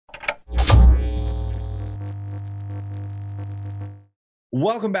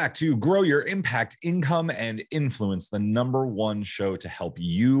Welcome back to Grow Your Impact, Income, and Influence, the #1 show to help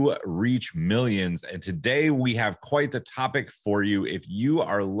you reach millions. And today we have quite the topic for you. If you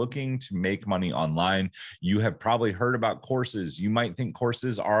are looking to make money online, you have probably heard about courses. You might think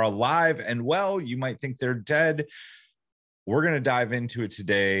courses are alive and well, you might think they're dead. We're going to dive into it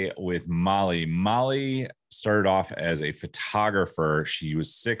today with Molly. Molly started off as a photographer. She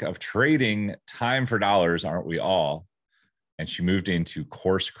was sick of trading time for dollars, aren't we all? And she moved into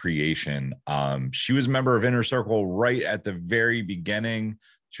course creation. She was a member of Inner Circle right at the very beginning.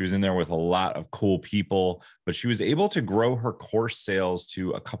 She was in there with a lot of cool people, but she was able to grow her course sales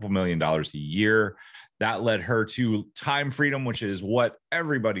to a couple $1 million a year. That led her to time freedom, which is what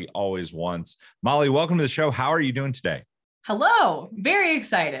everybody always wants. Molly, welcome to the show. How are you doing today? Hello. Very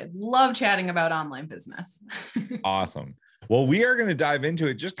excited. Love chatting about online business. Awesome. Well, we are going to dive into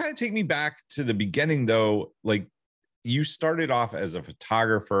it. Just kind of take me back to the beginning, though. Like, you started off as a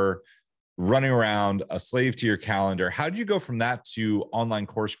photographer, running around, a slave to your calendar. How did you go from that to online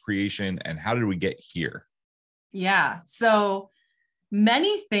course creation, and how did we get here? Yeah. So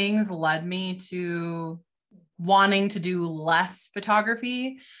many things led me to wanting to do less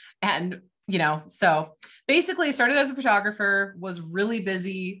photography. And, so basically I started as a photographer, was really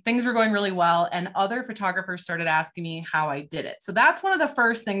busy. Things were going really well. And other photographers started asking me how I did it. So that's one of the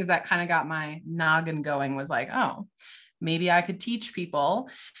first things that kind of got my noggin going, was like, oh, maybe I could teach people.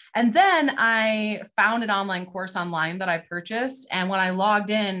 And then I found an online course online that I purchased. And when I logged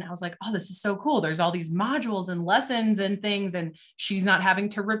in, I was like, oh, this is so cool. There's all these modules and lessons and things. And she's not having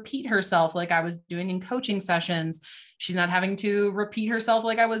to repeat herself like I was doing in coaching sessions. She's not having to repeat herself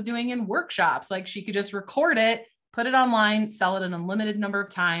like I was doing in workshops. Like, she could just record it, put it online, sell it an unlimited number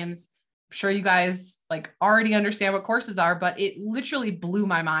of times. I'm sure you guys already understand what courses are, but it literally blew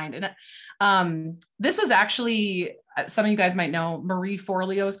my mind. And this was actually, some of you guys might know, Marie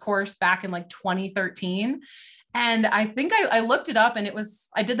Forleo's course back in 2013. And I think I looked it up, and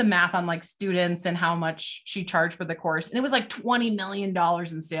I did the math on students and how much she charged for the course. And it was $20 million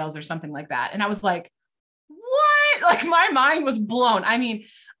in sales or something like that. And I was like, what? My mind was blown. I mean,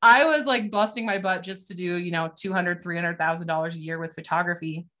 I was busting my butt just to do, $200,000, $300,000 a year with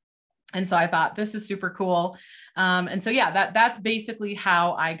photography. And so I thought, this is super cool. And so, yeah, that's basically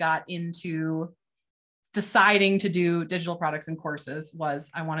how I got into deciding to do digital products and courses. Was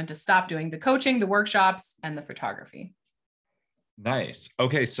I wanted to stop doing the coaching, the workshops, and the photography. Nice.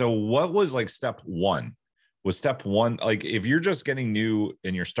 Okay. So what was step one? Was step one, if you're just getting new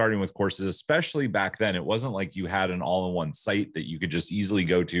and you're starting with courses, especially back then, it wasn't like you had an all-in-one site that you could just easily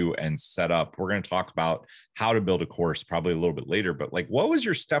go to and set up. We're going to talk about how to build a course probably a little bit later, but what was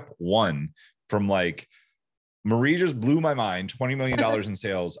your step one from Marie just blew my mind, $20 million in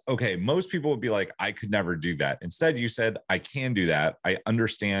sales. Okay. Most people would be like, I could never do that. Instead, you said, I can do that. I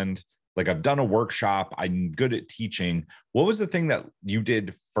understand. I've done a workshop. I'm good at teaching. What was the thing that you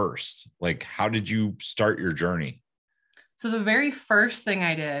did first? How did you start your journey? So the very first thing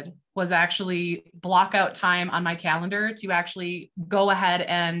I did was actually block out time on my calendar to actually go ahead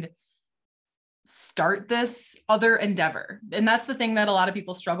and start this other endeavor. And that's the thing that a lot of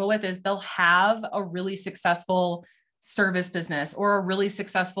people struggle with, is they'll have a really successful service business or a really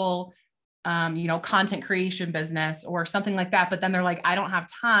successful content creation business or something like that. But then they're like, I don't have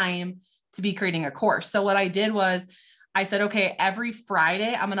time to be creating a course. So what I did was I said, okay, every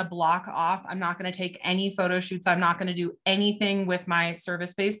Friday I'm going to block off. I'm not going to take any photo shoots. I'm not going to do anything with my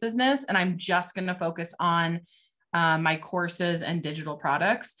service-based business. And I'm just going to focus on my courses and digital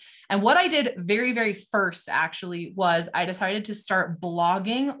products. And what I did very, very first actually was I decided to start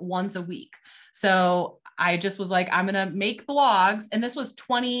blogging once a week. So I just was like, I'm going to make blogs. And this was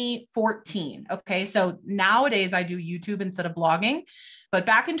 2014. Okay. So nowadays I do YouTube instead of blogging. But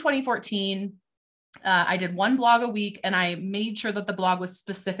back in 2014, I did one blog a week, and I made sure that the blog was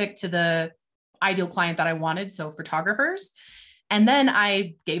specific to the ideal client that I wanted. So photographers. And then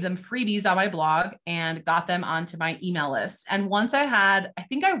I gave them freebies on my blog and got them onto my email list. And once I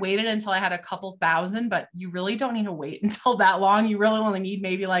think I waited until I had a couple thousand, but you really don't need to wait until that long. You really only need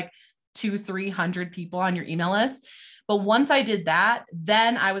maybe 200-300 people on your email list. But once I did that,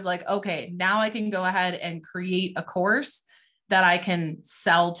 then I was like, okay, now I can go ahead and create a course that I can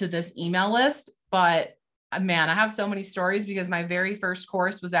sell to this email list. But man, I have so many stories, because my very first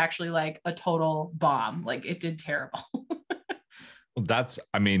course was actually a total bomb. It did terrible.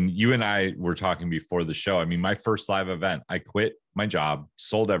 You and I were talking before the show. My first live event, I quit my job,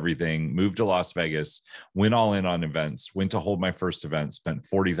 sold everything, moved to Las Vegas, went all in on events, went to hold my first event, spent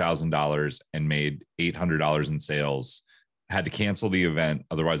 $40,000 and made $800 in sales. had to cancel the event.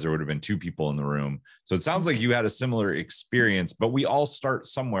 Otherwise, there would have been 2 people in the room. So it sounds like you had a similar experience, but we all start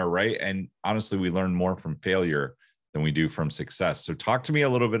somewhere, right? And honestly, we learn more from failure than we do from success. So talk to me a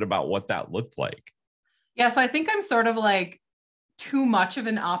little bit about what that looked like. Yeah. So I think I'm sort of like too much of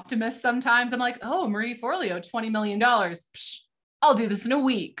an optimist sometimes. I'm like, oh, Marie Forleo, $20 million. Psh, I'll do this in a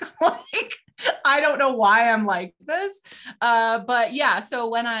week. Like, I don't know why I'm like this. But yeah, so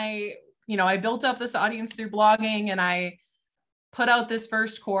when I built up this audience through blogging and I put out this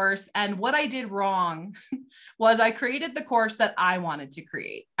first course. And what I did wrong was I created the course that I wanted to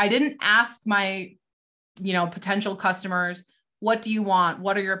create. I didn't ask my, potential customers, what do you want?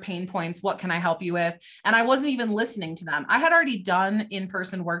 What are your pain points? What can I help you with? And I wasn't even listening to them. I had already done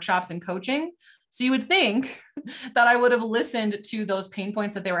in-person workshops and coaching. So you would think that I would have listened to those pain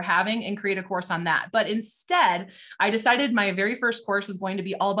points that they were having and create a course on that. But instead, I decided my very first course was going to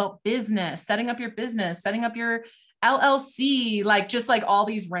be all about business, setting up your business, setting up your LLC, just all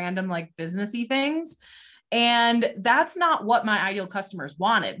these random businessy things. And that's not what my ideal customers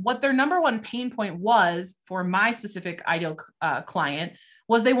wanted. What their number one pain point was for my specific ideal client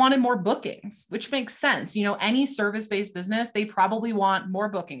was they wanted more bookings, which makes sense. Any service-based business, they probably want more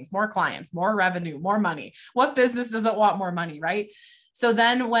bookings, more clients, more revenue, more money. What business doesn't want more money, right? So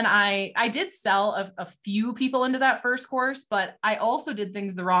then when I did sell a few people into that first course, but I also did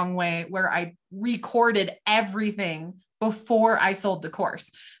things the wrong way where I recorded everything before I sold the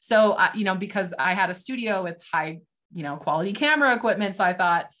course. So, because I had a studio with high, quality camera equipment. So I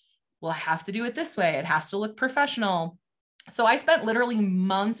thought, well, I have to do it this way. It has to look professional. So I spent literally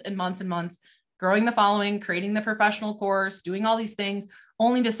months and months and months growing the following, creating the professional course, doing all these things,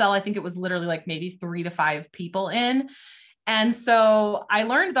 only to sell, I think it was literally maybe 3 to 5 people in. And so I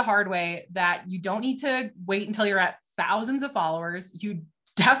learned the hard way that you don't need to wait until you're at thousands of followers. You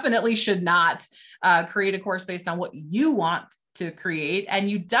definitely should not create a course based on what you want to create. And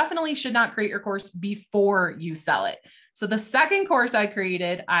you definitely should not create your course before you sell it. So the second course I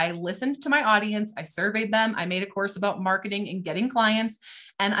created, I listened to my audience, I surveyed them, I made a course about marketing and getting clients,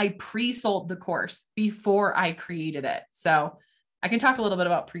 and I pre-sold the course before I created it. So I can talk a little bit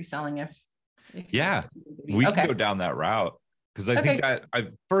about pre-selling if yeah, we can go down that route. Because I think that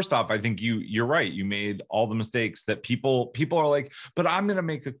first off, I think you're right. You made all the mistakes that people are like, but I'm going to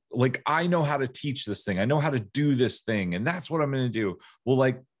make it I know how to teach this thing. I know how to do this thing. And that's what I'm going to do.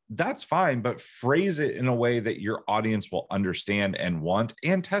 Well, that's fine, but phrase it in a way that your audience will understand and want,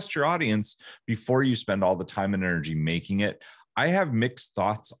 and test your audience before you spend all the time and energy making it. I have mixed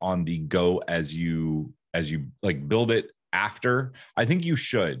thoughts on the go as you build it after. I think you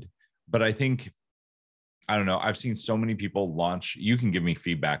should, but I think, I don't know. I've seen so many people launch. You can give me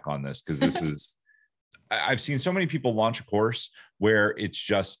feedback on this because this is, I've seen so many people launch a course where it's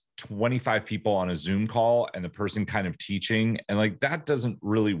just 25 people on a Zoom call and the person kind of teaching. And that doesn't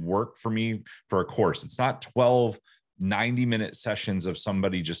really work for me for a course. It's not 12 90-minute sessions of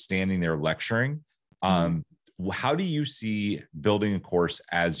somebody just standing there lecturing. How do you see building a course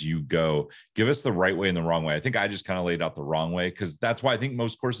as you go? Give us the right way and the wrong way. I think I just kind of laid out the wrong way because that's why I think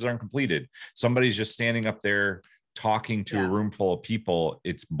most courses aren't completed. Somebody's just standing up there talking to a room full of people.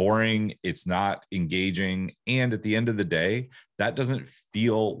 It's boring. It's not engaging. And at the end of the day, that doesn't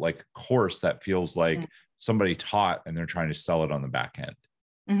feel like a course. That feels like somebody taught and they're trying to sell it on the back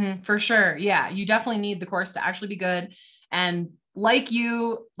end. For sure. Yeah. You definitely need the course to actually be good. And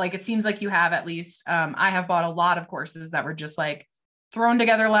it seems like you have at least, I have bought a lot of courses that were just thrown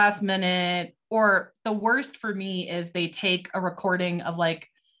together last minute, or the worst for me is they take a recording of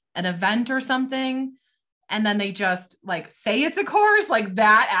an event or something. And then they just say it's a course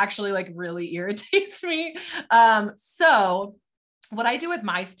that actually really irritates me. So what I do with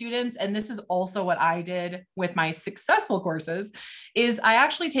my students, and this is also what I did with my successful courses, is I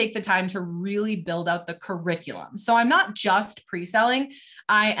actually take the time to really build out the curriculum. So I'm not just pre-selling.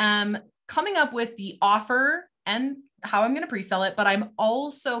 I am coming up with the offer and how I'm going to pre-sell it, but I'm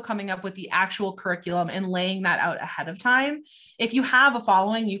also coming up with the actual curriculum and laying that out ahead of time. If you have a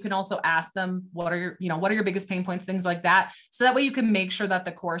following, you can also ask them, what are your biggest pain points, things like that. So that way you can make sure that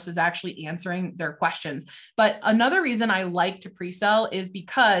the course is actually answering their questions. But another reason I like to pre-sell is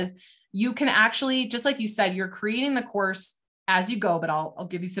because you can actually, just like you said, you're creating the course as you go, but I'll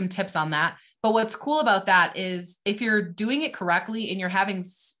give you some tips on that. But what's cool about that is if you're doing it correctly and you're having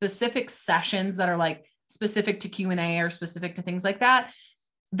specific sessions that are specific to Q&A or specific to things like that,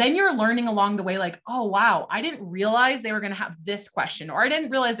 then you're learning along the way, oh, wow, I didn't realize they were going to have this question, or I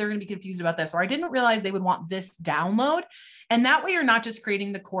didn't realize they were going to be confused about this, or I didn't realize they would want this download. And that way you're not just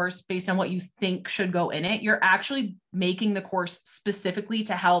creating the course based on what you think should go in it. You're actually making the course specifically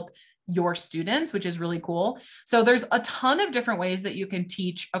to help your students, which is really cool. So there's a ton of different ways that you can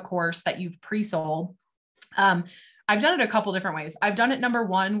teach a course that you've pre-sold. I've done it a couple different ways. I've done it, number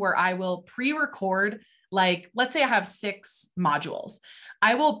one, where I will pre-record, like, let's say I have 6 modules.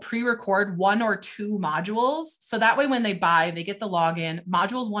 I will pre-record 1 or 2 modules. So that way, when they buy, they get the login.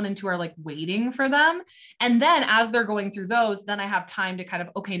 Modules 1 and 2 are like waiting for them. And then as they're going through those, then I have time to kind of,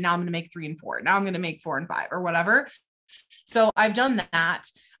 okay, now I'm going to make 3 and 4. Now I'm going to make 4 and 5 or whatever. So I've done that.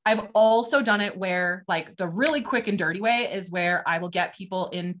 I've also done it where, like, the really quick and dirty way is where I will get people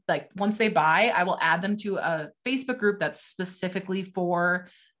in, like, once they buy, I will add them to a Facebook group that's specifically for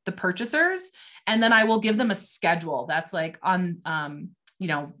the purchasers. And then I will give them a schedule that's like on,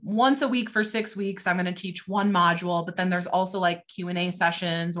 once a week for 6 weeks, I'm going to teach 1 module, but then there's also like Q&A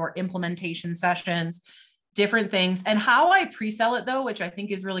sessions or implementation sessions, different things. And how I pre-sell it, though, which I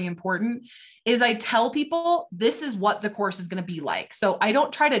think is really important, is I tell people this is what the course is going to be like. So I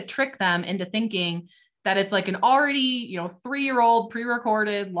don't try to trick them into thinking that it's like an already, 3-year-old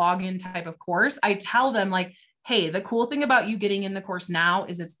pre-recorded login type of course. I tell them, like, hey, the cool thing about you getting in the course now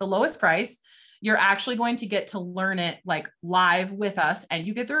is it's the lowest price. You're actually going to get to learn it like live with us, and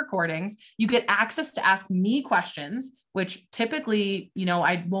you get the recordings. You get access to ask me questions, which typically,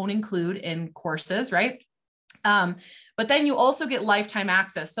 I won't include in courses, right? But then you also get lifetime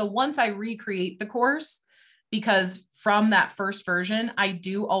access. So once I recreate the course, because from that first version, I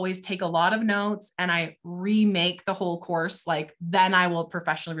do always take a lot of notes and I remake the whole course. Like, then I will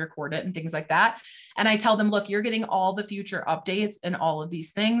professionally record it and things like that. And I tell them, look, you're getting all the future updates and all of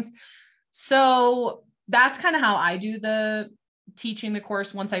these things. So that's kind of how I do the teaching the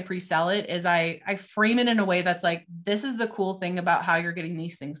course. Once I pre-sell it, is I frame it in a way that's like, this is the cool thing about how you're getting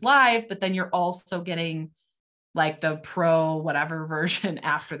these things live, but then you're also getting like the pro whatever version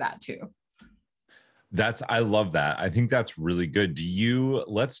after that too. I love that. I think that's really good.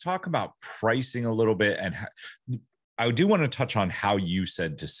 Let's talk about pricing a little bit. And I do want to touch on how you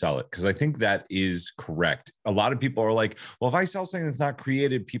said to sell it, because I think that is correct. A lot of people are like, well, if I sell something that's not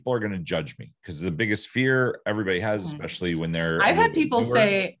created, people are going to judge me, because the biggest fear everybody has, especially when I've had people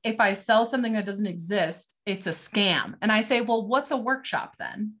say, if I sell something that doesn't exist, it's a scam. And I say, well, what's a workshop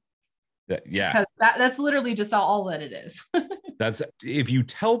then? Yeah. Because that's literally just all that it is. That's, if you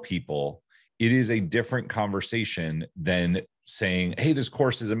tell people, it is a different conversation than saying, hey, this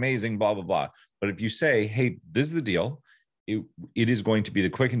course is amazing, blah, blah, blah. But if you say, hey, this is the deal, it is going to be the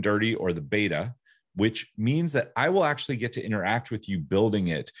quick and dirty or the beta, which means that I will actually get to interact with you building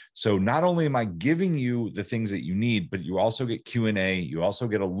it. So not only am I giving you the things that you need, but you also get Q&A, you also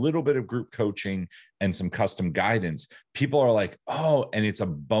get a little bit of group coaching and some custom guidance. People are like, oh, and it's a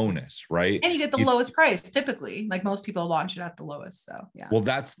bonus, right? And you get the lowest price typically. Like, most people launch it at the lowest. So yeah. Well,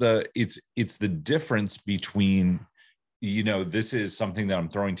 it's the difference between, this is something that I'm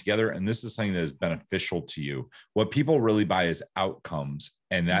throwing together, and this is something that is beneficial to you. What people really buy is outcomes,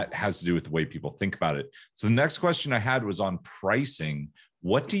 and that has to do with the way people think about it. So the next question I had was on pricing.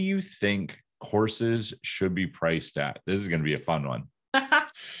 What do you think courses should be priced at? This is going to be a fun one.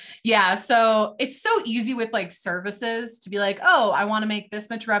 Yeah. So it's so easy with like services to be like, oh, I want to make this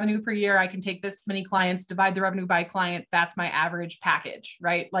much revenue per year. I can take this many clients, divide the revenue by client. That's my average package,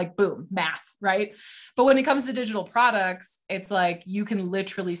 right? Like, boom, math, right? But when it comes to digital products, it's like you can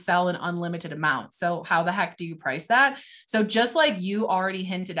literally sell an unlimited amount. So how the heck do you price that? So just like you already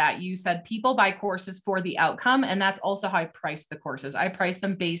hinted at, you said people buy courses for the outcome. And that's also how I price the courses. I price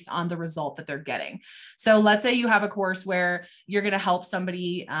them based on the result that they're getting. So let's say you have a course where you're going to help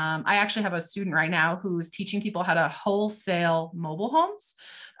somebody. I actually have a student right now who's teaching people how to wholesale mobile homes.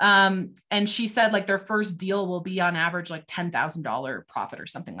 And she said like their first deal will be on average like $10,000 profit or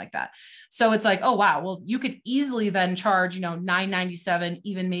something like that. So it's like, oh, wow. Well, you could easily then charge, $997,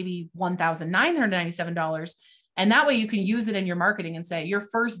 even maybe $1,997. And that way you can use it in your marketing and say your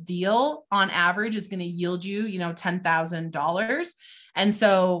first deal on average is going to yield you, $10,000. And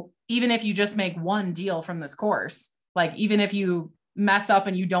so even if you just make one deal from this course, like even if you mess up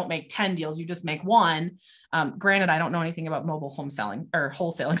and you don't make 10 deals, you just make one. Granted, I don't know anything about mobile home selling or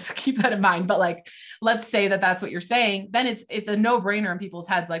wholesaling, so keep that in mind. But like, let's say that that's what you're saying, then it's a no brainer in people's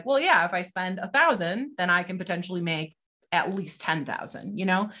heads. Like, well, yeah, if I spend 1,000, then I can potentially make at least 10,000,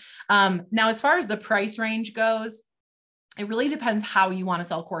 Now, as far as the price range goes, it really depends how you want to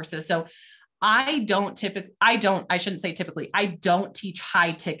sell courses. So I don't teach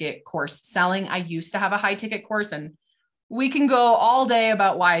high ticket course selling. I used to have a high ticket course, and we can go all day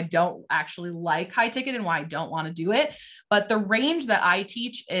about why I don't actually like high ticket and why I don't want to do it. But the range that I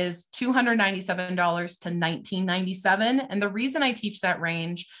teach is $297 to $1,997. And the reason I teach that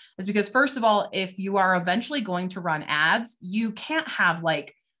range is because, first of all, if you are eventually going to run ads, you can't have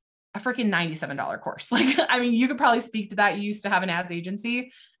like a freaking $97 course. Like, I mean, you could probably speak to that. You used to have an ads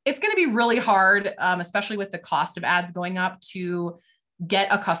agency. It's going to be really hard, especially with the cost of ads going up, to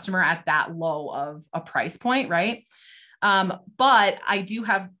get a customer at that low of a price point. Right. But I do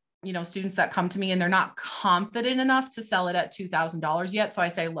have, students that come to me and they're not confident enough to sell it at $2,000 yet. So I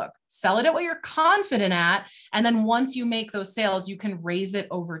say, look, sell it at what you're confident at. And then once you make those sales, you can raise it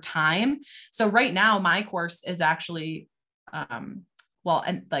over time. So right now my course is actually, and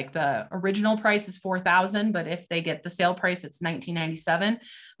like the original price is $4,000, but if they get the sale price, it's $1,997.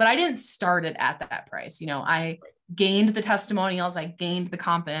 But I didn't start it at that price. I gained the testimonials, I gained the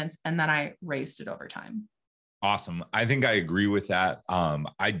confidence, and then I raised it over time. Awesome. I think I agree with that.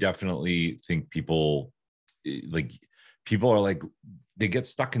 I definitely think people are like, they get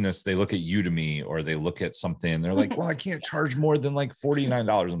stuck in this. They look at Udemy or they look at something and they're like, well, I can't charge more than like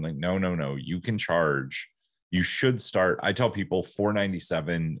 $49. I'm like, no, you can charge. You should start. I tell people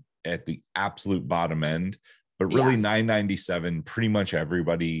 $497 at the absolute bottom end, but really $997, pretty much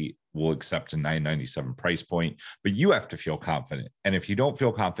everybody will accept a $997 price point, but you have to feel confident. And if you don't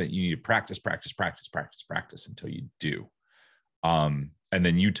feel confident, you need to practice until you do. And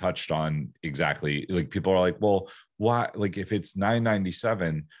then you touched on exactly, like, people are like, well, why? Like, if it's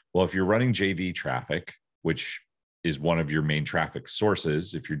 $997, well, if you're running JV traffic, which is one of your main traffic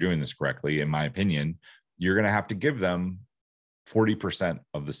sources, if you're doing this correctly, in my opinion, you're going to have to give them 40%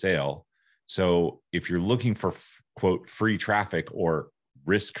 of the sale. So if you're looking for quote free traffic or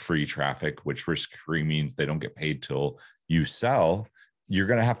risk-free traffic, which risk-free means they don't get paid till you sell, you're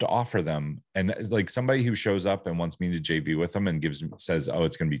going to have to offer them. And like, somebody who shows up and wants me to JV with them and says, oh,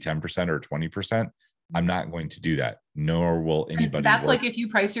 it's going to be 10% or 20%. I'm not going to do that. Nor will anybody. And that's like, if you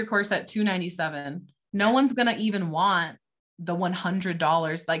price your course at $297, no one's going to even want the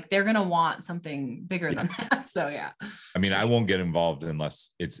 $100. Like, they're going to want something bigger than that. So yeah. I mean, I won't get involved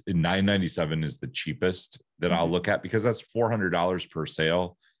unless it's $997 is the cheapest that I'll look at, because that's $400 per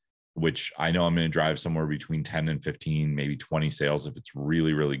sale, which I know I'm going to drive somewhere between 10 and 15, maybe 20 sales if it's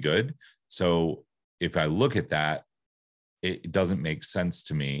really, really good. So if I look at that, it doesn't make sense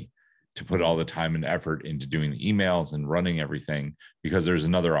to me to put all the time and effort into doing the emails and running everything, because there's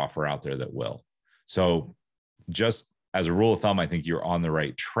another offer out there that will. So just as a rule of thumb, I think you're on the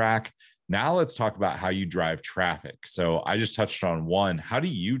right track. Now let's talk about how you drive traffic. So I just touched on one. How do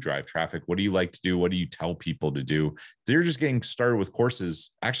you drive traffic? What do you like to do? What do you tell people to do? They're just getting started with courses.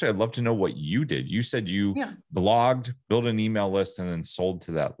 Actually, I'd love to know what you did. You said you blogged, built an email list, and then sold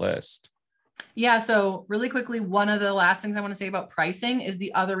to that list. Yeah. So really quickly, one of the last things I want to say about pricing is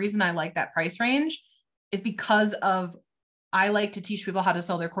the other reason I like that price range is because I like to teach people how to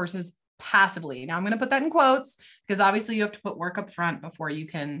sell their courses passively. Now I'm going to put that in quotes, because obviously you have to put work up front before you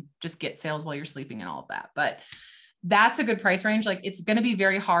can just get sales while you're sleeping and all of that. But that's a good price range. Like, it's going to be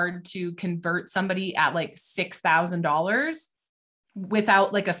very hard to convert somebody at like $6,000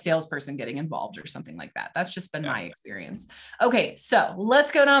 without like a salesperson getting involved or something like that. That's just been my experience. Okay. So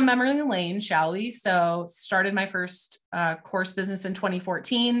let's go down memory lane, shall we? So started my first course business in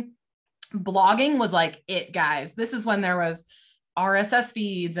 2014. Blogging was like it, guys. This is when there was RSS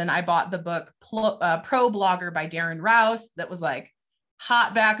feeds, and I bought the book Pro Blogger by Darren Rouse. That was like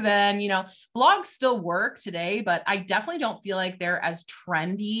hot back then. Blogs still work today, but I definitely don't feel like they're as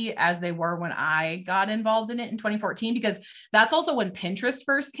trendy as they were when I got involved in it in 2014, because that's also when Pinterest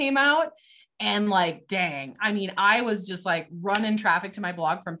first came out. And like, dang, I mean, I was just like running traffic to my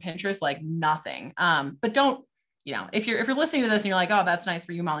blog from Pinterest like nothing. But don't, if you're listening to this and you're like, oh, that's nice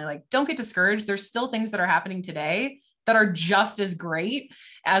for you, Molly, like, don't get discouraged. There's still things that are happening today that are just as great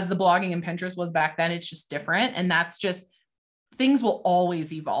as the blogging and Pinterest was back then. It's just different. And that's just, things will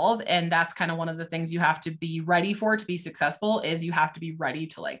always evolve. And that's kind of one of the things you have to be ready for to be successful, is you have to be ready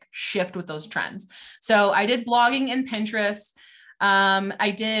to like shift with those trends. So I did blogging and Pinterest. I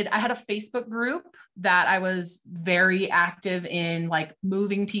had a Facebook group that I was very active in, like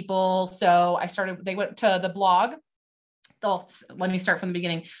moving people. So they went to the blog. Let me start from the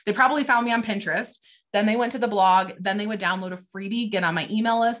beginning. They probably found me on Pinterest. Then they went to the blog, then they would download a freebie, get on my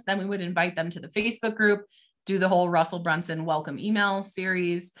email list. Then we would invite them to the Facebook group, do the whole Russell Brunson welcome email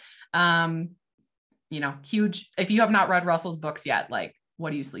series. Huge. If you have not read Russell's books yet, like,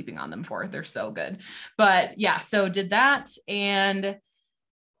 what are you sleeping on them for? They're so good. But yeah, so did that. And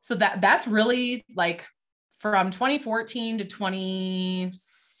so that's really like from 2014 to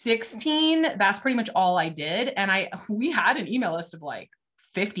 2016, that's pretty much all I did. And we had an email list of like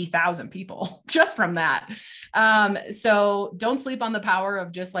 50,000 people just from that. So don't sleep on the power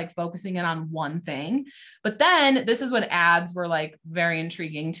of just like focusing in on one thing. But then this is when ads were like very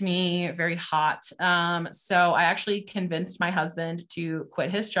intriguing to me, very hot. So I actually convinced my husband to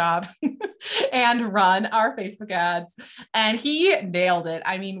quit his job and run our Facebook ads. And he nailed it.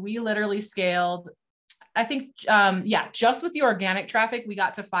 I mean, we literally scaled, I think, just with the organic traffic, we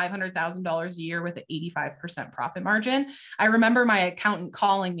got to $500,000 a year with an 85% profit margin. I remember my accountant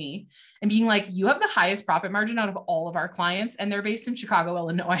calling me and being like, you have the highest profit margin out of all of our clients, and they're based in Chicago,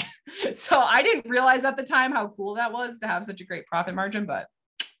 Illinois. So I didn't realize at the time how cool that was to have such a great profit margin, but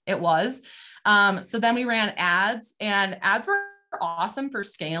it was. So then we ran ads, and ads were awesome for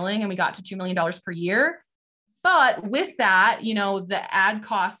scaling, and we got to $2 million per year. But with that, you know, the ad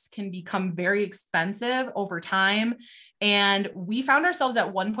costs can become very expensive over time. And we found ourselves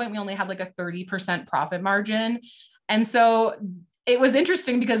at one point, we only had like a 30% profit margin. And so it was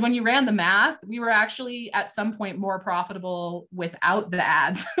interesting because when you ran the math, we were actually at some point more profitable without the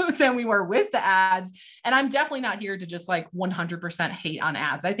ads than we were with the ads. And I'm definitely not here to just like 100% hate on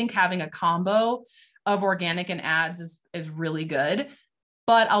ads. I think having a combo of organic and ads is really good.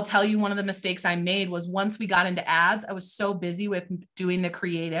 But I'll tell you, one of the mistakes I made was once we got into ads, I was so busy with doing the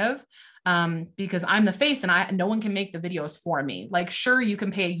creative because I'm the face and no one can make the videos for me. Like, sure, you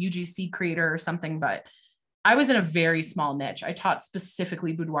can pay a UGC creator or something, but I was in a very small niche. I taught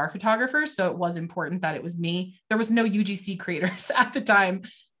specifically boudoir photographers. So it was important that it was me. There was no UGC creators at the time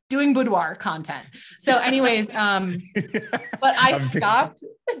doing boudoir content. So anyways, but I stopped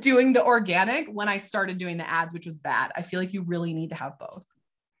doing the organic when I started doing the ads, which was bad. I feel like you really need to have both.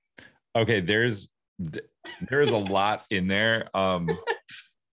 Okay. There's a lot in there.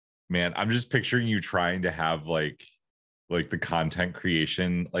 Man, I'm just picturing you trying to have like the content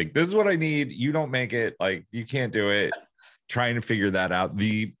creation. Like, this is what I need. You don't make it. Like, you can't do it. Trying to figure that out.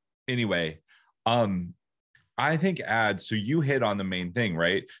 Anyway, I think ads, so you hit on the main thing,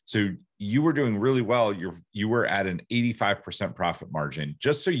 right? So you were doing really well. You were at an 85% profit margin.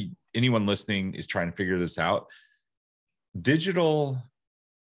 Just so anyone listening is trying to figure this out, digital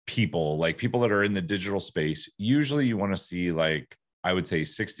people, like people that are in the digital space, usually you want to see like, I would say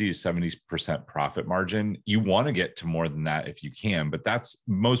 60 to 70% profit margin. You want to get to more than that if you can, but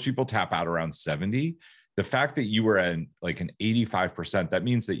most people tap out around 70. The fact that you were at like an 85%, that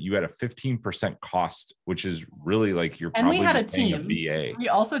means that you had a 15% cost, which is really like you're probably and we had just a team. A VA. We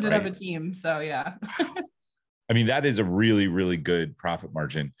also did have a team. So yeah. I mean, that is a really, really good profit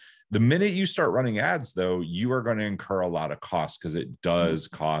margin. The minute you start running ads, though, you are going to incur a lot of costs because it does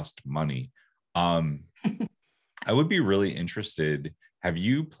cost money. I would be really interested. Have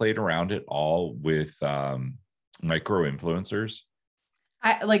you played around at all with micro influencers?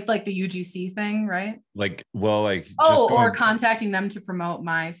 I like the UGC thing, right? Or contacting them to promote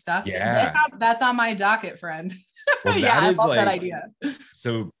my stuff. Yeah, that's on my docket, friend. Well, yeah, I love that idea.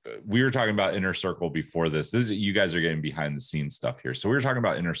 So we were talking about Inner Circle before this. You guys are getting behind the scenes stuff here. So we were talking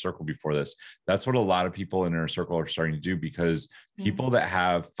about Inner Circle before this. That's what a lot of people in Inner Circle are starting to do, because people that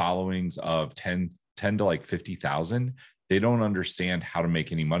have followings of 10 to like 50,000, they don't understand how to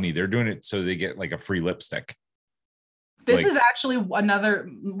make any money. They're doing it so they get like a free lipstick. This is actually one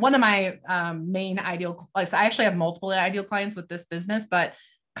of my main ideal. Like, I actually have multiple ideal clients with this business, but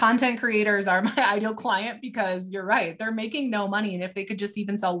content creators are my ideal client because you're right. They're making no money. And if they could just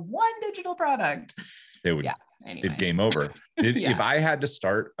even sell one digital product, they would, it's game over. If I had to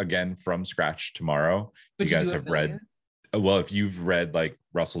start again from scratch tomorrow, you guys have read, well, if you've read like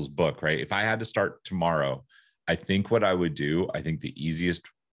Russell's book, right? If I had to start tomorrow, I think what I would do, I think the easiest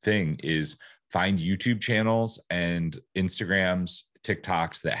thing is find YouTube channels and Instagrams,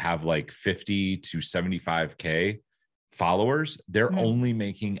 TikToks that have like 50 to 75K followers. They're only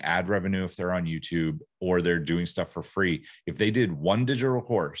making ad revenue if they're on YouTube, or they're doing stuff for free. If they did one digital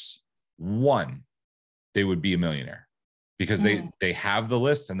course, they would be a millionaire because they have the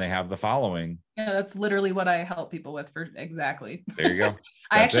list and they have the following. Yeah, that's literally what I help people with exactly. There you go.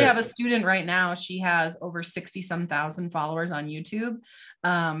 I actually have a student right now. She has over 60-some thousand followers on YouTube.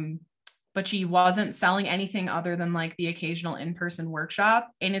 But she wasn't selling anything other than like the occasional in-person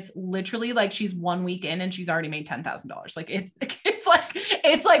workshop. And it's literally like she's 1 week in and she's already made $10,000. Like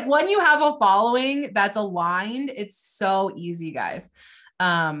it's like when you have a following that's aligned, it's so easy, guys.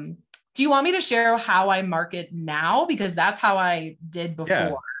 Do you want me to share how I market now? Because that's how I did before.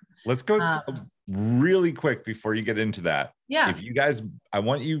 Yeah. Let's go really quick before you get into that. Yeah. If you guys, I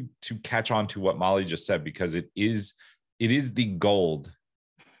want you to catch on to what Molly just said, because it is the gold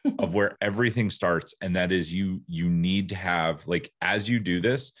of where everything starts. And that is you need to have, like, as you do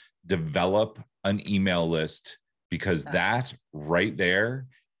this, develop an email list because that right there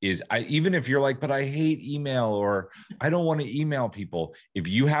is, even if you're like, but I hate email or I don't want to email people. If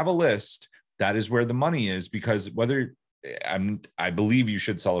you have a list, that is where the money is, because whether I believe you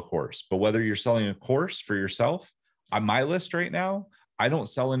should sell a course, but whether you're selling a course for yourself, on my list right now, I don't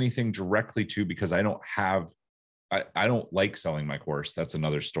sell anything directly to, because I don't like selling my course. That's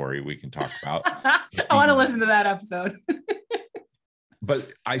another story we can talk about. I want to listen to that episode.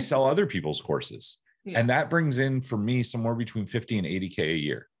 But I sell other people's courses. Yeah. And that brings in for me somewhere between 50 and 80K a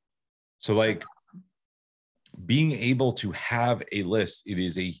year. So like awesome. Being able to have a list, it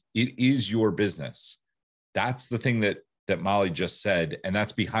is your business. That's the thing that Molly just said. And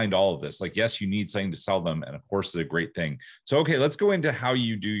that's behind all of this. Like, yes, you need something to sell them. And of course, it's a great thing. So, okay, let's go into how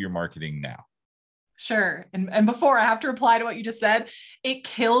you do your marketing now. Sure. And before I have to reply to what you just said, it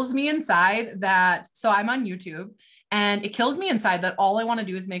kills me inside that. So I'm on YouTube, and it kills me inside that all I want to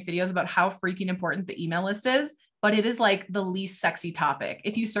do is make videos about how freaking important the email list is. But it is like the least sexy topic.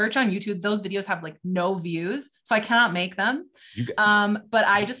 If you search on YouTube, those videos have like no views. So I cannot make them. But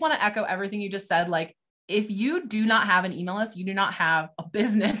I just want to echo everything you just said. Like, if you do not have an email list, you do not have a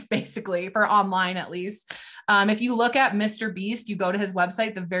business, basically, for online at least. If you look at Mr. Beast, you go to his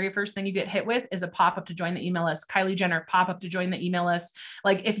website, the very first thing you get hit with is a pop-up to join the email list. Kylie Jenner, pop-up to join the email list.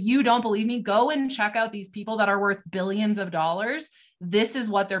 Like, if you don't believe me, go and check out these people that are worth billions of dollars. This is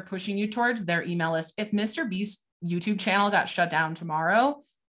what they're pushing you towards, their email list. If Mr. Beast's YouTube channel got shut down tomorrow,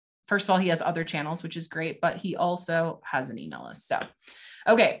 first of all, he has other channels, which is great, but he also has an email list. So,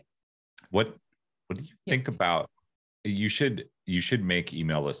 okay. What do you think about, you should make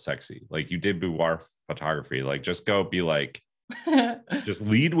email lists sexy. Like you did boudoir photography. Like, just go be like, just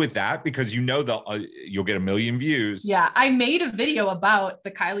lead with that, because you'll get 1 million views. Yeah. I made a video about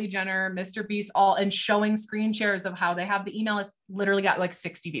the Kylie Jenner, Mr. Beast, all, and showing screen shares of how they have the email list, literally got like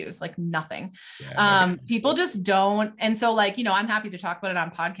 60 views, like nothing. Yeah, people just don't. And so like, I'm happy to talk about it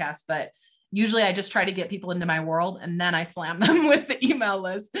on podcasts, but usually I just try to get people into my world, and then I slam them with the email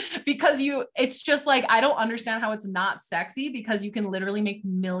list, because it's just like, I don't understand how it's not sexy, because you can literally make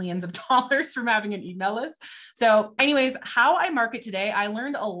millions of dollars from having an email list. So anyways, how I market today, I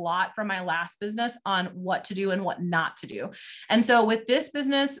learned a lot from my last business on what to do and what not to do. And so with this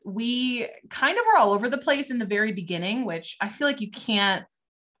business, we kind of were all over the place in the very beginning, which I feel like you can't,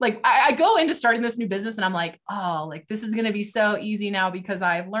 like, I go into starting this new business and I'm like, oh, like this is going to be so easy now because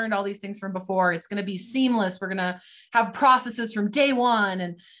I've learned all these things from before. It's going to be seamless. We're going to have processes from day one.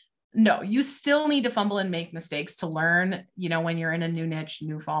 And no, you still need to fumble and make mistakes to learn, when you're in a new niche,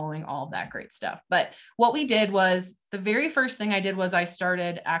 new following, all of that great stuff. But what we did was, the very first thing I did was I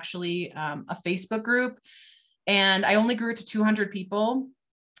started actually a Facebook group, and I only grew it to 200 people.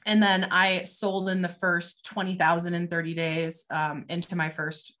 And then I sold in the first 20,000 in 30 days into my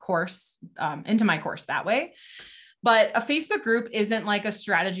first course, into my course that way. But a Facebook group isn't like a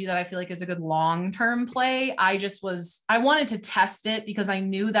strategy that I feel like is a good long-term play. I wanted to test it because I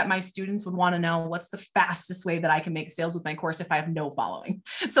knew that my students would want to know what's the fastest way that I can make sales with my course if I have no following.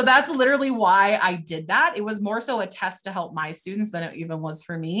 So that's literally why I did that. It was more so a test to help my students than it even was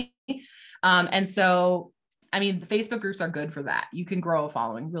for me. And so the Facebook groups are good for that. You can grow a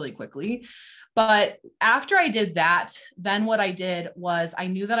following really quickly. But after I did that, then what I did was I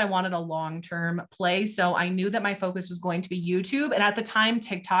knew that I wanted a long-term play. So I knew that my focus was going to be YouTube. And at the time,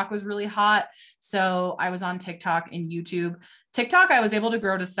 TikTok was really hot. So I was on TikTok and YouTube. TikTok, I was able to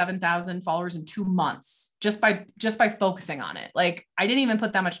grow to 7,000 followers in 2 months just by focusing on it. Like, I didn't even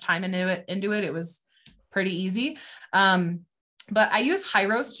put that much time into it. It was pretty easy. But I use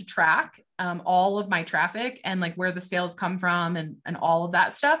Hyros to track all of my traffic and like where the sales come from and all of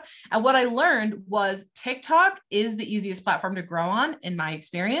that stuff. And what I learned was TikTok is the easiest platform to grow on in my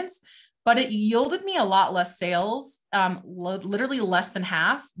experience, but it yielded me a lot less sales, literally less than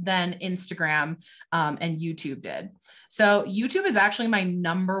half than Instagram and YouTube did. So YouTube is actually my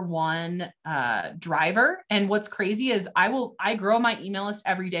number one driver. And what's crazy is I grow my email list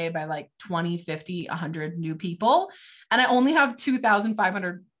every day by like 20, 50, 100 new people. And I only have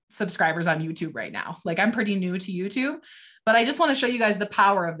 2,500 subscribers on YouTube right now. Like, I'm pretty new to YouTube, but I just want to show you guys the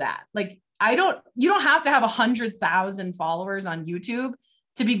power of that. Like, you don't have to have 100,000 followers on YouTube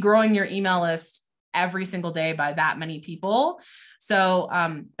to be growing your email list every single day by that many people. So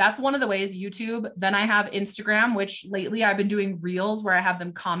that's one of the ways, YouTube. Then I have Instagram, which lately I've been doing reels where I have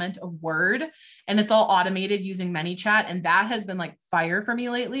them comment a word and it's all automated using ManyChat. And that has been like fire for me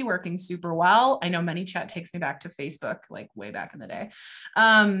lately, working super well. I know ManyChat takes me back to Facebook, like way back in the day.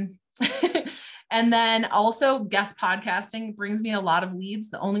 And then also guest podcasting brings me a lot of leads.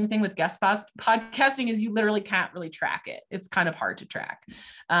 The only thing with guest podcasting is you literally can't really track it. It's kind of hard to track.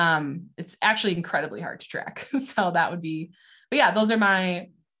 It's actually incredibly hard to track. So that would be, but yeah, those are my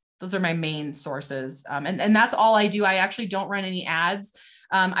main sources. And that's all I do. I actually don't run any ads.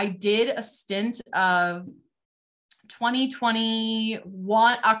 I did a stint of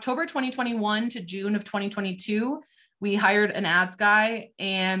 2021, October 2021 to June of 2022. We hired an ads guy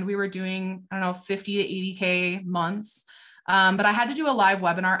and we were doing, I don't know, 50 to 80K months. But I had to do a live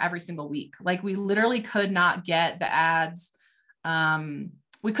webinar every single week. Like we literally could not get the ads.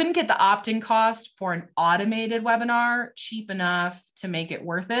 We couldn't get the opt-in cost for an automated webinar cheap enough to make it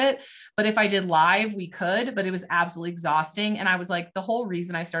worth it. But if I did live, we could, but it was absolutely exhausting. And I was like, the whole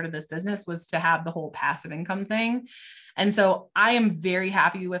reason I started this business was to have the whole passive income thing. And so I am very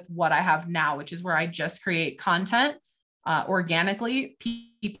happy with what I have now, which is where I just create content organically.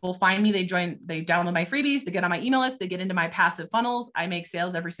 People find me, they download my freebies, they get on my email list, they get into my passive funnels. I make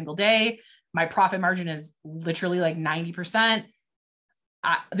sales every single day. My profit margin is literally like 90%.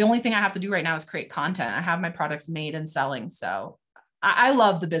 The only thing I have to do right now is create content. I have my products made and selling. So I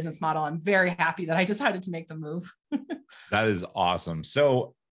love the business model. I'm very happy that I decided to make the move. That is awesome.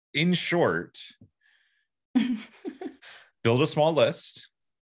 So in short, build a small list,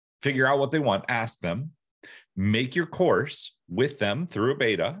 figure out what they want, ask them, make your course with them through a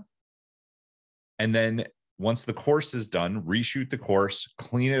beta. And then once the course is done, reshoot the course,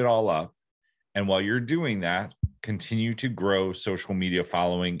 clean it all up. And while you're doing that, continue to grow social media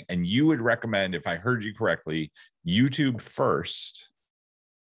following. And you would recommend, if I heard you correctly, YouTube first,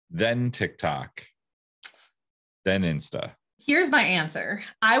 then TikTok, then Insta. Here's my answer.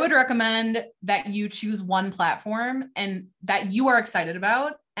 I would recommend that you choose one platform and that you are excited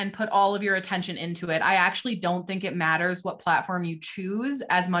about and put all of your attention into it. I actually don't think it matters what platform you choose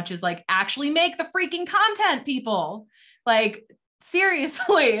as much as like actually make the freaking content, people. Like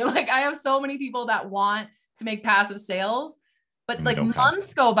seriously, like I have so many people that want to make passive sales, but like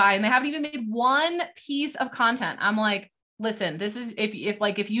months go by and they haven't even made one piece of content. I'm like, listen, this is, if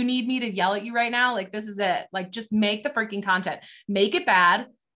you need me to yell at you right now, like, this is it. Like, just make the freaking content, make it bad,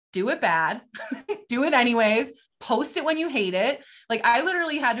 do it bad, do it anyways, post it when you hate it. Like I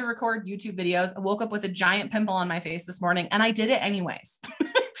literally had to record YouTube videos. I woke up with a giant pimple on my face this morning and I did it anyways.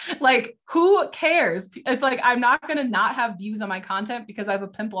 Like, who cares? It's like, I'm not going to not have views on my content because I have a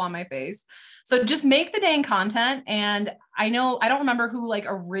pimple on my face. So just make the dang content. And I don't remember who like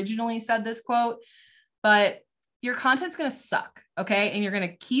originally said this quote, but your content's going to suck. Okay. And you're going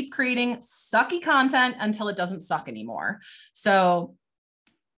to keep creating sucky content until it doesn't suck anymore. So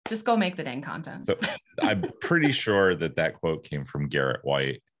just go make the dang content. So I'm pretty sure that quote came from Garrett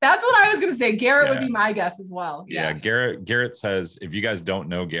White. That's what I was going to say. Garrett would be my guess as well. Yeah. Garrett says, if you guys don't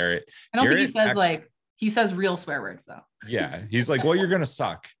know Garrett, I don't think he says he says real swear words though. Yeah. He's like, well, you're going to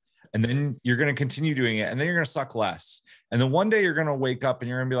suck. And then you're going to continue doing it. And then you're going to suck less. And then one day you're going to wake up and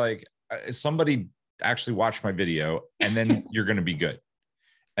you're going to be like, somebody actually watched my video, and then you're going to be good.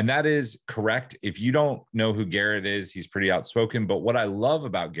 And that is correct. If you don't know who Garrett is, he's pretty outspoken. But what I love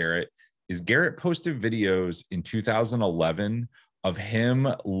about Garrett is Garrett posted videos in 2011 of him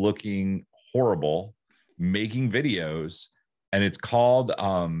looking horrible, making videos. And it's called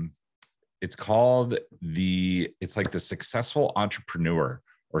like the Successful Entrepreneur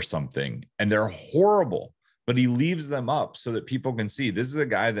or something. And they're horrible, but he leaves them up so that people can see. This is a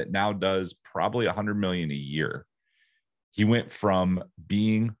guy that now does probably 100 million a year. He went from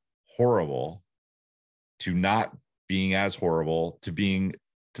being horrible to not being as horrible, to being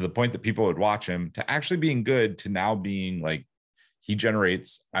to the point that people would watch him, to actually being good, to now being like, he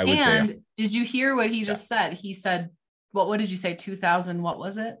generates, I would say. And did you hear what he just said? He said, what did you say? 2000, what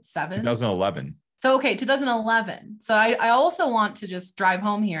was it? 2011. So, okay, 2011. So I also want to just drive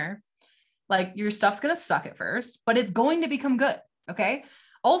home here. Like, your stuff's going to suck at first, but it's going to become good. Okay.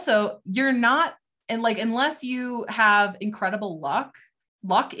 Also, you're not, and like, unless you have incredible luck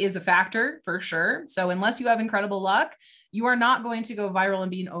is a factor for sure. So unless you have incredible luck, you are not going to go viral and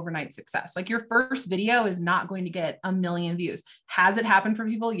be an overnight success. Like, your first video is not going to get 1 million views. Has it happened for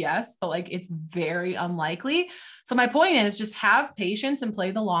people? Yes, but like, it's very unlikely. So my point is just have patience and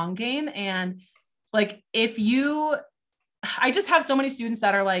play the long game. And like, I just have so many students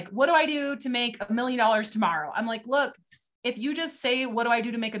that are like, what do I do to make $1 million tomorrow? I'm like, look, if you just say, what do I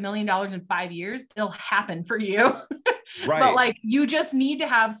do to make $1 million in 5 years? It'll happen for you. Right. But like, you just need to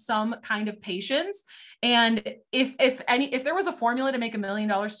have some kind of patience. And if there was a formula to make $1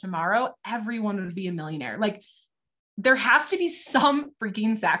 million tomorrow, everyone would be a millionaire. Like, there has to be some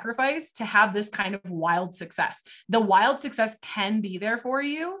freaking sacrifice to have this kind of wild success. The wild success can be there for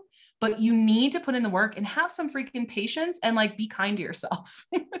you, but you need to put in the work and have some freaking patience and like be kind to yourself.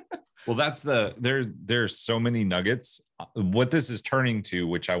 Well, there's so many nuggets. What this is turning to,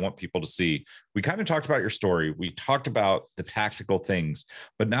 which I want people to see, we kind of talked about your story. We talked about the tactical things,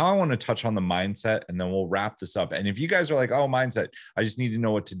 but now I want to touch on the mindset, and then we'll wrap this up. And if you guys are like, oh, mindset, I just need to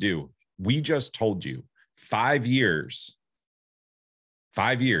know what to do. We just told you 5 years,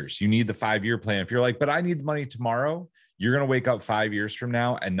 you need the 5-year plan. If you're like, but I need the money tomorrow, you're going to wake up 5 years from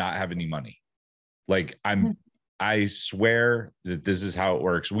now and not have any money. Like I swear that this is how it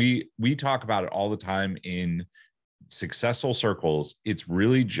works. We talk about it all the time in successful circles. It's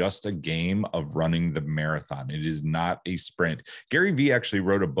really just a game of running the marathon. It is not a sprint. Gary Vee actually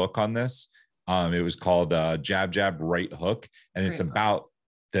wrote a book on this. It was called Jab, Jab, Right Hook. And it's about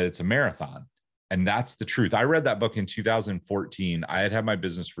that it's a marathon. And that's the truth. I read that book in 2014. I had my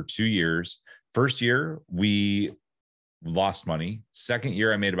business for 2 years. First year, we lost money. Second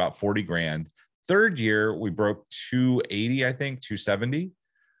year, I made about 40 grand. Third year, we broke 280, I think, 270.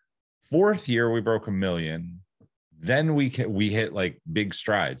 Fourth year, we broke $1 million. Then we hit like bigger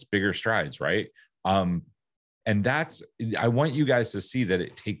strides, right? And I want you guys to see that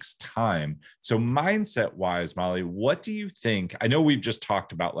it takes time. So mindset wise, Molly, what do you think? I know we've just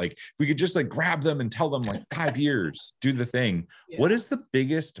talked about like, if we could just like grab them and tell them like 5 years, do the thing. Yeah. What is the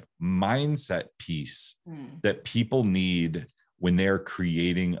biggest mindset piece that people need when they're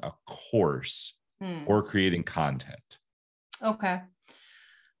creating a course or creating content? Okay.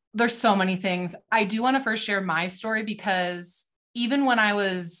 There's so many things. I do want to first share my story, because even when I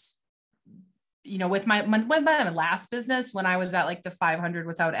was, with my last business, when I was at like the 500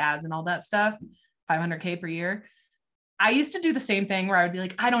 without ads and all that stuff, 500K per year, I used to do the same thing where I would be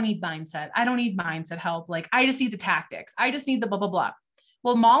like, I don't need mindset. I don't need mindset help. Like, I just need the tactics. I just need the blah, blah, blah.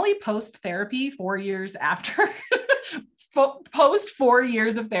 Well, Molly post therapy 4 years after post 4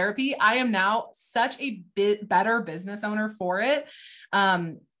 years of therapy, I am now such a bit better business owner for it.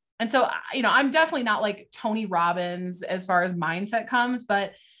 And so, I'm definitely not like Tony Robbins as far as mindset comes,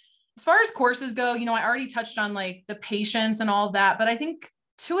 but as far as courses go, I already touched on like the patience and all that, but I think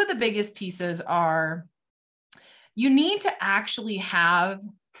two of the biggest pieces are you need to actually have, and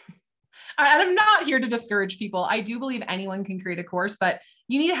I'm not here to discourage people. I do believe anyone can create a course, but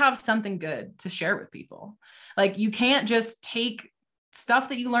you need to have something good to share with people. Like, you can't just take stuff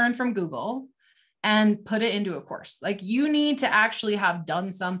that you learned from Google and put it into a course. Like, you need to actually have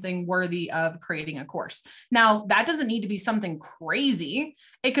done something worthy of creating a course. Now, that doesn't need to be something crazy.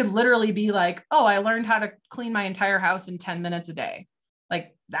 It could literally be like, oh, I learned how to clean my entire house in 10 minutes a day.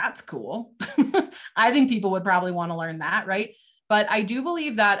 Like, that's cool. I think people would probably want to learn that, right? But I do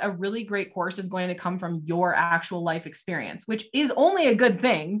believe that a really great course is going to come from your actual life experience, which is only a good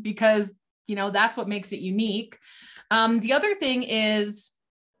thing, because, that's what makes it unique. The other thing is,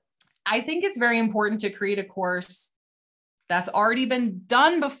 I think it's very important to create a course that's already been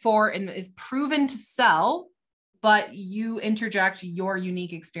done before and is proven to sell, but you interject your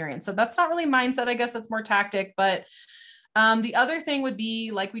unique experience. So that's not really mindset. I guess that's more tactic. But the other thing would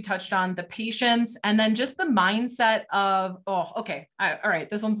be, like we touched on, the patience, and then just the mindset of, all right,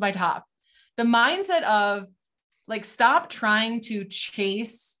 this one's my top. The mindset of like, stop trying to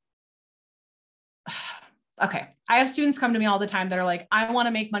chase. Okay. I have students come to me all the time that are like, I want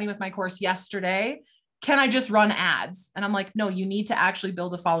to make money with my course yesterday. Can I just run ads? And I'm like, no, you need to actually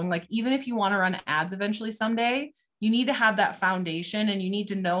build a following. Like, even if you want to run ads eventually someday, you need to have that foundation, and you need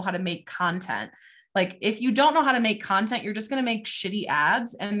to know how to make content. Like, if you don't know how to make content, you're just going to make shitty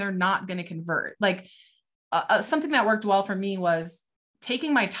ads and they're not going to convert. Like, something that worked well for me was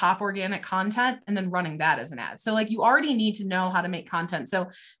taking my top organic content and then running that as an ad. So like, you already need to know how to make content. So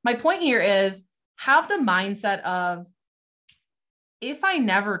my point here is, have the mindset of, if I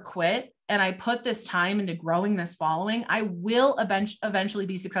never quit and I put this time into growing this following, I will eventually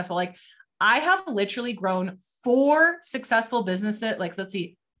be successful. Like, I have literally grown 4 successful businesses. Like, let's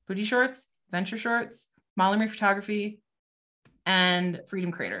see, Booty Shorts, Venture Shorts, Molly Marie Photography, and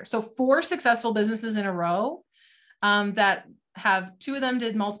Freedom Creator. So 4 successful businesses in a row that have, 2 of them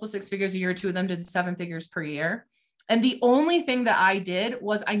did multiple 6 figures a year. 2 of them did 7 figures per year. And the only thing that I did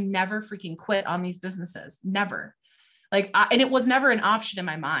was I never freaking quit on these businesses. Never. And it was never an option in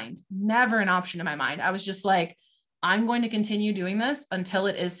my mind. Never an option in my mind. I was just like, I'm going to continue doing this until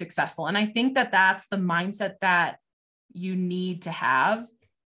it is successful. And I think that that's the mindset that you need to have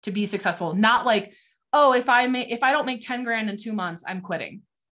to be successful. Not like, oh, if I don't make 10 grand in 2 months, I'm quitting.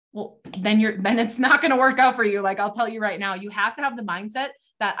 Well, then it's not going to work out for you. Like, I'll tell you right now, you have to have the mindset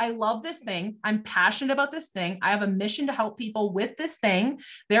that I love this thing. I'm passionate about this thing. I have a mission to help people with this thing.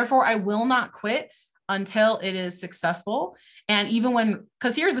 Therefore, I will not quit until it is successful. And even when,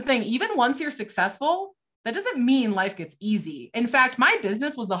 because here's the thing, even once you're successful, that doesn't mean life gets easy. In fact, my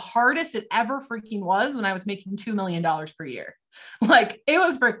business was the hardest it ever freaking was when I was making $2 million per year. Like it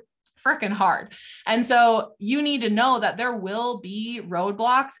was freaking hard. And so you need to know that there will be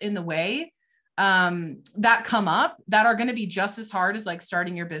roadblocks in the way that come up that are going to be just as hard as like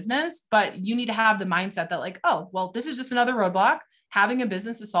starting your business. But you need to have the mindset that like, oh, well, this is just another roadblock. Having a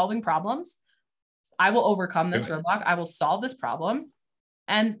business is solving problems. I will overcome this roadblock. I will solve this problem.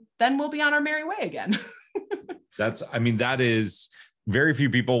 And then we'll be on our merry way again. That is very few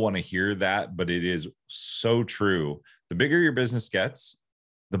people want to hear that, but it is so true. The bigger your business gets,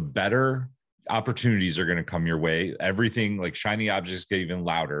 the better opportunities are going to come your way. Everything like shiny objects get even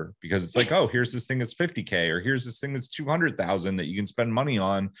louder because it's like, oh, here's this thing that's 50K or here's this thing that's 200,000 that you can spend money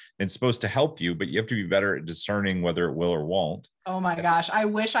on. And it's supposed to help you, but you have to be better at discerning whether it will or won't. Oh my gosh. I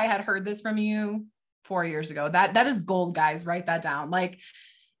wish I had heard this from you 4 years ago. That is gold, guys. Write that down. Like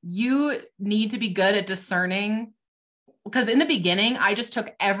you need to be good at discerning, because in the beginning, I just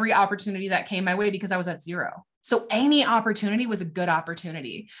took every opportunity that came my way because I was at zero. So any opportunity was a good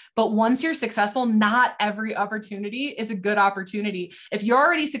opportunity. But once you're successful, not every opportunity is a good opportunity. If you're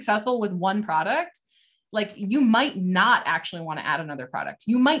already successful with one product, like you might not actually want to add another product.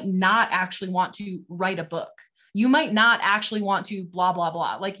 You might not actually want to write a book. You might not actually want to blah, blah,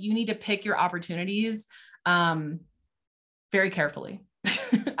 blah. Like you need to pick your opportunities very carefully.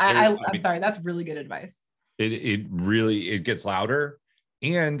 I'm sorry. That's really good advice. It really gets louder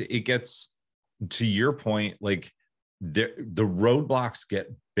and it gets, to your point, like the roadblocks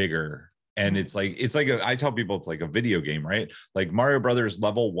get bigger. And it's like I tell people it's like a video game, right? Like Mario Brothers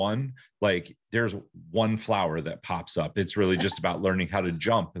level 1, like there's one flower that pops up. It's really just about learning how to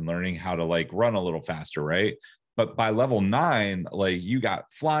jump and learning how to like run a little faster, right? But by level 9, like you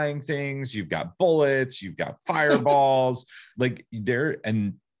got flying things, you've got bullets, you've got fireballs, like there.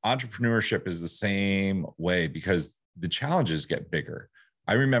 And entrepreneurship is the same way because the challenges get bigger.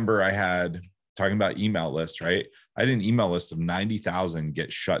 I remember I had, talking about email lists, right? I had an email list of 90,000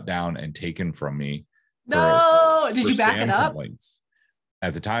 get shut down and taken from me. No, did you back it up? Complaints.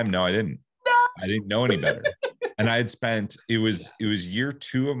 At the time, no, I didn't. No. I didn't know any better. And I had spent, it was year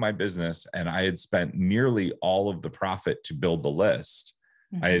 2 of my business, and I had spent nearly all of the profit to build the list.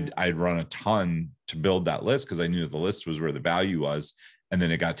 Mm-hmm. I'd run a ton to build that list because I knew the list was where the value was. And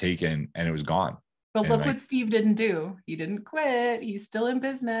then it got taken and it was gone. But look what Steve didn't do. He didn't quit. He's still in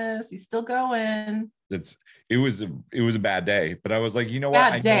business. He's still going. It was a bad day, but I was like, you know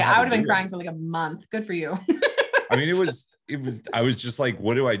what? Bad day. I would have been crying for like a month. Good for you. I mean, I was just like,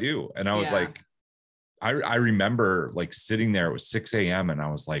 what do I do? And I was like, I remember like sitting there, it was 6 a.m. and I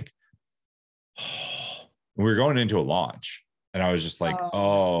was like, oh, we were going into a launch and I was just like,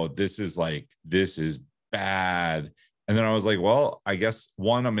 oh, this is bad. And then I was like, well, I guess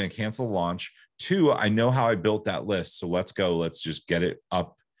 1, I'm going to cancel the launch. 2, I know how I built that list. So let's go. Let's just get it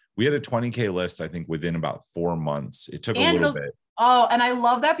up. We had a 20K list, I think, within about 4 months. It took a little bit. Oh, and I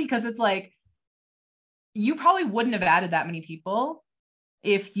love that because it's like, you probably wouldn't have added that many people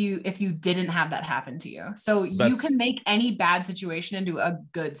if you didn't have that happen to you. So you can make any bad situation into a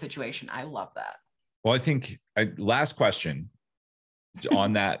good situation. I love that. Well, I think last question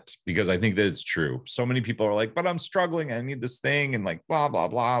on that, because I think that it's true. So many people are like, but I'm struggling. I need this thing and like, blah, blah,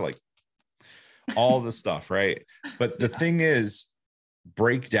 blah, like all the stuff. Right. But the thing is,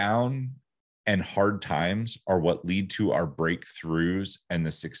 breakdown and hard times are what lead to our breakthroughs and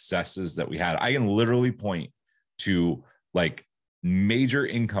the successes that we had. I can literally point to like major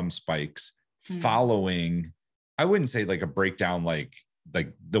income spikes following, I wouldn't say like a breakdown, like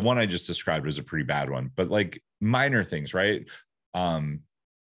the one I just described was a pretty bad one, but like minor things, right?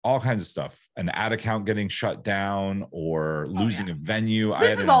 All kinds of stuff, an ad account getting shut down or losing a venue.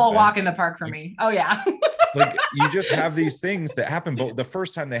 This is all a walk in the park for me. Oh yeah. Like you just have these things that happen, but the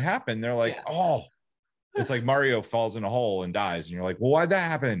first time they happen, they're like, oh, it's like Mario falls in a hole and dies. And you're like, well, why'd that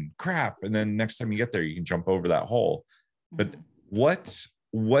happen? Crap. And then next time you get there, you can jump over that hole. But what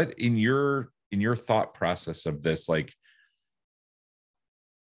in your thought process of this, like,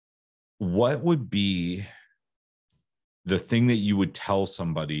 what would be the thing that you would tell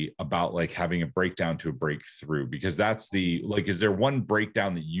somebody about like having a breakdown to a breakthrough? Because that's is there one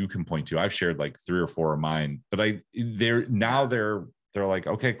breakdown that you can point to? I've shared like 3 or 4 of mine, but they're like,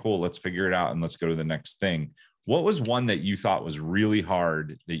 okay, cool. Let's figure it out. And let's go to the next thing. What was one that you thought was really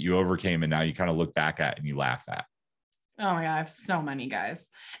hard that you overcame and now you kind of look back at and you laugh at? Oh my God, I have so many, guys.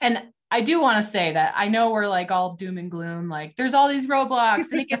 And I do want to say that I know we're like all doom and gloom, like there's all these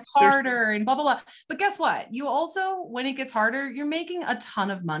roadblocks and it gets harder and blah, blah, blah. But guess what? You also, when it gets harder, you're making a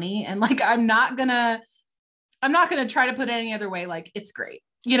ton of money. And like, I'm not gonna try to put it any other way. Like, it's great.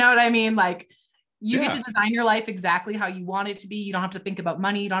 You know what I mean? Like, you get to design your life exactly how you want it to be. You don't have to think about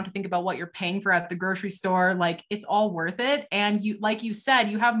money. You don't have to think about what you're paying for at the grocery store. Like, it's all worth it. And you, like you said,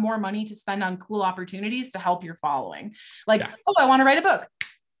 you have more money to spend on cool opportunities to help your following. Like, oh, I want to write a book.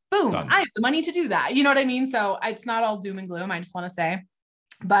 Boom. Done. I have the money to do that. You know what I mean? So it's not all doom and gloom. I just want to say,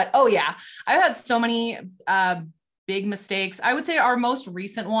 but oh yeah, I've had so many big mistakes. I would say our most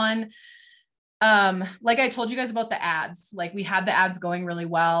recent one, like I told you guys about the ads, like we had the ads going really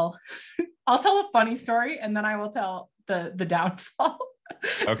well. I'll tell a funny story and then I will tell the downfall.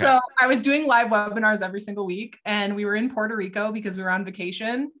 Okay. So I was doing live webinars every single week and we were in Puerto Rico because we were on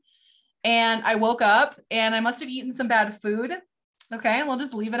vacation, and I woke up and I must've eaten some bad food. Okay. And we'll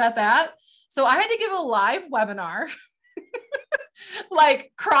just leave it at that. So I had to give a live webinar,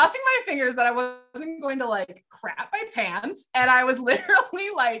 like crossing my fingers that I wasn't going to like crap my pants. And I was literally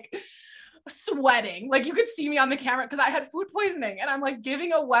like sweating. Like you could see me on the camera because I had food poisoning, and I'm like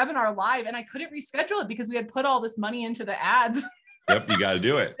giving a webinar live and I couldn't reschedule it because we had put all this money into the ads. Yep. You got to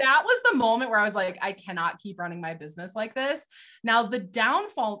do it. That was the moment where I was like, I cannot keep running my business like this. Now the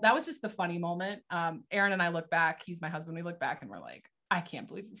downfall, that was just the funny moment. Aaron and I look back, he's my husband. We look back and we're like, I can't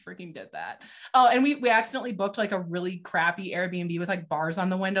believe we freaking did that. Oh, and we accidentally booked like a really crappy Airbnb with like bars on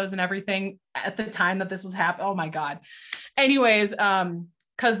the windows and everything at the time that this was happening. Oh my God. Anyways,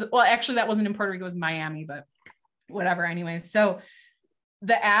 cause well, actually that wasn't in Puerto Rico, it was Miami, but whatever. Anyways. So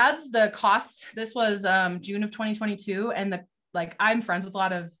the ads, the cost, this was June of 2022. And like I'm friends with a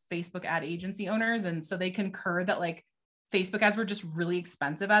lot of Facebook ad agency owners. And so they concur that like Facebook ads were just really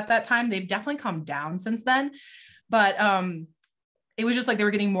expensive at that time. They've definitely come down since then. But it was just like they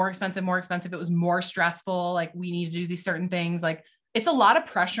were getting more expensive. It was more stressful. Like we need to do these certain things. Like it's a lot of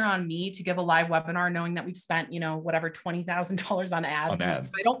pressure on me to give a live webinar, knowing that we've spent, you know, whatever, $20,000 on ads. If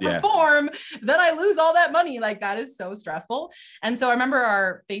I don't perform, then I lose all that money. Like that is so stressful. And so I remember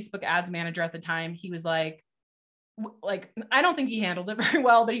our Facebook ads manager at the time, he was like, I don't think he handled it very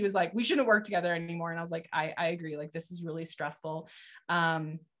well, but he was like, we shouldn't work together anymore. And I was like, I agree. Like, this is really stressful.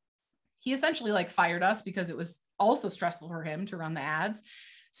 He essentially like fired us because it was also stressful for him to run the ads.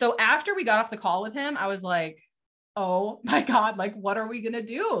 So after we got off the call with him, I was like, oh my God, like, what are we going to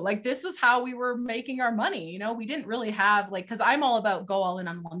do? Like, this was how we were making our money. You know, we didn't really have like, cause I'm all about go all in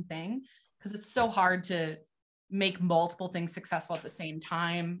on one thing, cause it's so hard to make multiple things successful at the same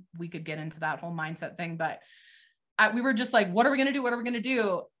time. We could get into that whole mindset thing, but we were just like, what are we going to do? What are we going to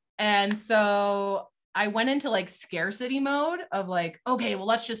do? And so I went into like scarcity mode of like, okay, well,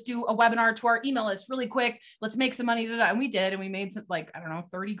 let's just do a webinar to our email list really quick. Let's make some money. And we did, and we made some, like, I don't know,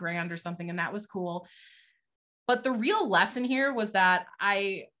 30 grand or something. And that was cool. But the real lesson here was that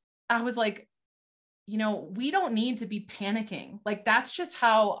I was like, you know, we don't need to be panicking. Like, that's just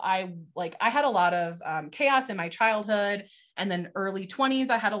how I had a lot of chaos in my childhood, and then early 20s,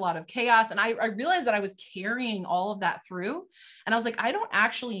 I had a lot of chaos. And I realized that I was carrying all of that through. And I was like, I don't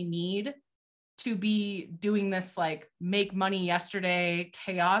actually need to be doing this, like, make money yesterday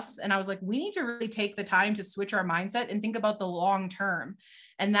chaos. And I was like, we need to really take the time to switch our mindset and think about the long term.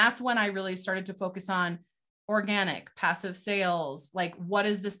 And that's when I really started to focus on organic, passive sales. Like, what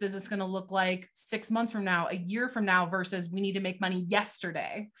is this business going to look like 6 months from now, a year from now, versus we need to make money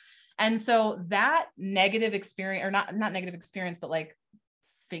yesterday. And so that negative experience, or not negative experience, but like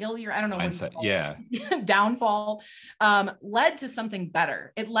failure, I don't know, mindset, downfall, led to something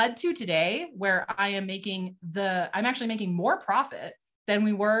better. It led to today where I'm actually making more profit than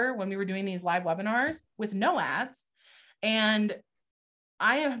we were when we were doing these live webinars with no ads. And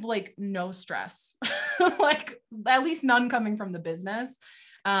I have like no stress, like at least none coming from the business.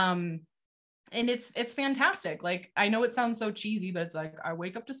 And it's fantastic. Like, I know it sounds so cheesy, but it's like, I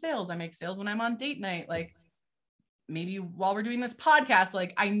wake up to sales. I make sales when I'm on date night. Like, maybe while we're doing this podcast,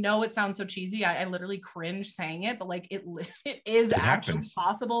 like, I know it sounds so cheesy. I literally cringe saying it, but like, it is actually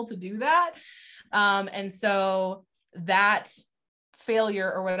possible to do that. And so that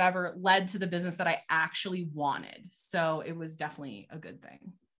failure or whatever led to the business that I actually wanted. So it was definitely a good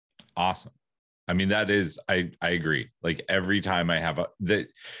thing. Awesome. I mean, that is, I agree. Like, every time I have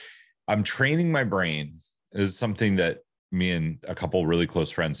I'm training my brain. This is something that me and a couple really close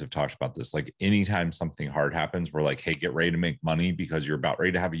friends have talked about this. Like, anytime something hard happens, we're like, hey, get ready to make money, because you're about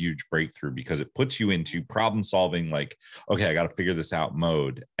ready to have a huge breakthrough, because it puts you into problem solving, like, okay, I got to figure this out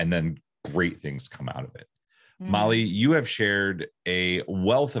mode. And then great things come out of it. Molly, you have shared a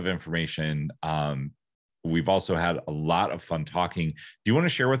wealth of information We've also had a lot of fun talking. Do you want to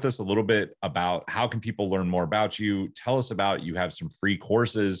share with us a little bit about how can people learn more about you? Tell us about, you have some free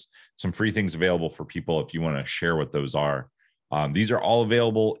courses, some free things available for people if you want to share what those are. These are all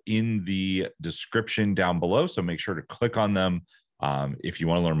available in the description down below, so make sure to click on them if you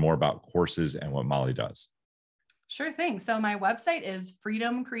want to learn more about courses and what Molly does. Sure thing. So my website is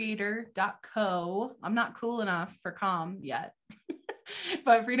freedomcreator.co. I'm not cool enough for com yet.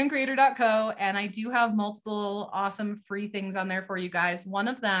 But freedomcreator.co, and I do have multiple awesome free things on there for you guys. One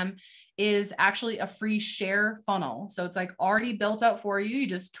of them is actually a free share funnel. So it's like already built out for you. You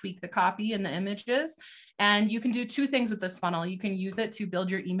just tweak the copy and the images, and you can do two things with this funnel. You can use it to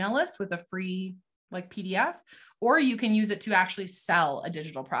build your email list with a free like PDF, or you can use it to actually sell a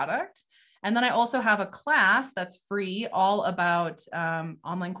digital product. And then I also have a class that's free all about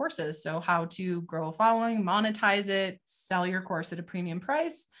online courses. So how to grow a following, monetize it, sell your course at a premium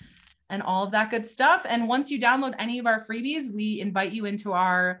price, and all of that good stuff. And once you download any of our freebies, we invite you into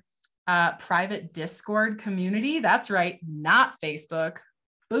our private Discord community. That's right, not Facebook.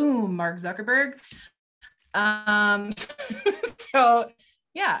 Boom, Mark Zuckerberg. So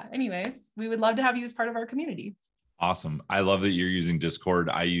yeah, anyways, we would love to have you as part of our community. Awesome. I love that you're using Discord.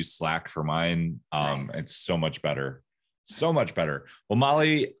 I use Slack for mine. Nice. It's so much better. So much better. Well,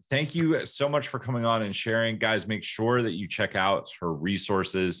 Molly, thank you so much for coming on and sharing. Guys, make sure that you check out her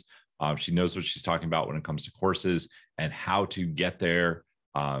resources. She knows what she's talking about when it comes to courses and how to get there.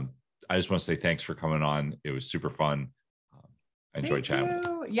 I just want to say thanks for coming on. It was super fun. I enjoyed chatting with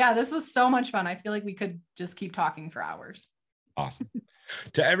you. Yeah, this was so much fun. I feel like we could just keep talking for hours. Awesome.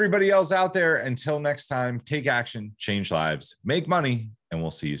 To everybody else out there, until next time, take action, change lives, make money, and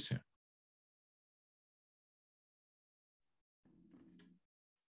we'll see you soon.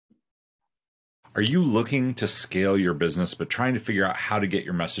 Are you looking to scale your business but trying to figure out how to get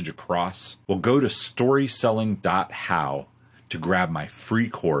your message across? Well, go to storyselling.how to grab my free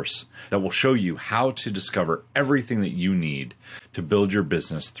course that will show you how to discover everything that you need to build your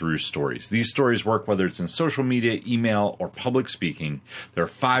business through stories. These stories work whether it's in social media, email, or public speaking. There are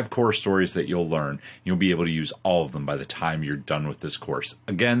 5 core stories that you'll learn. You'll be able to use all of them by the time you're done with this course.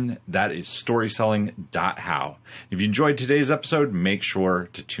 Again, that is storyselling.how. If you enjoyed today's episode, make sure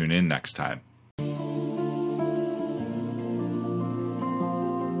to tune in next time.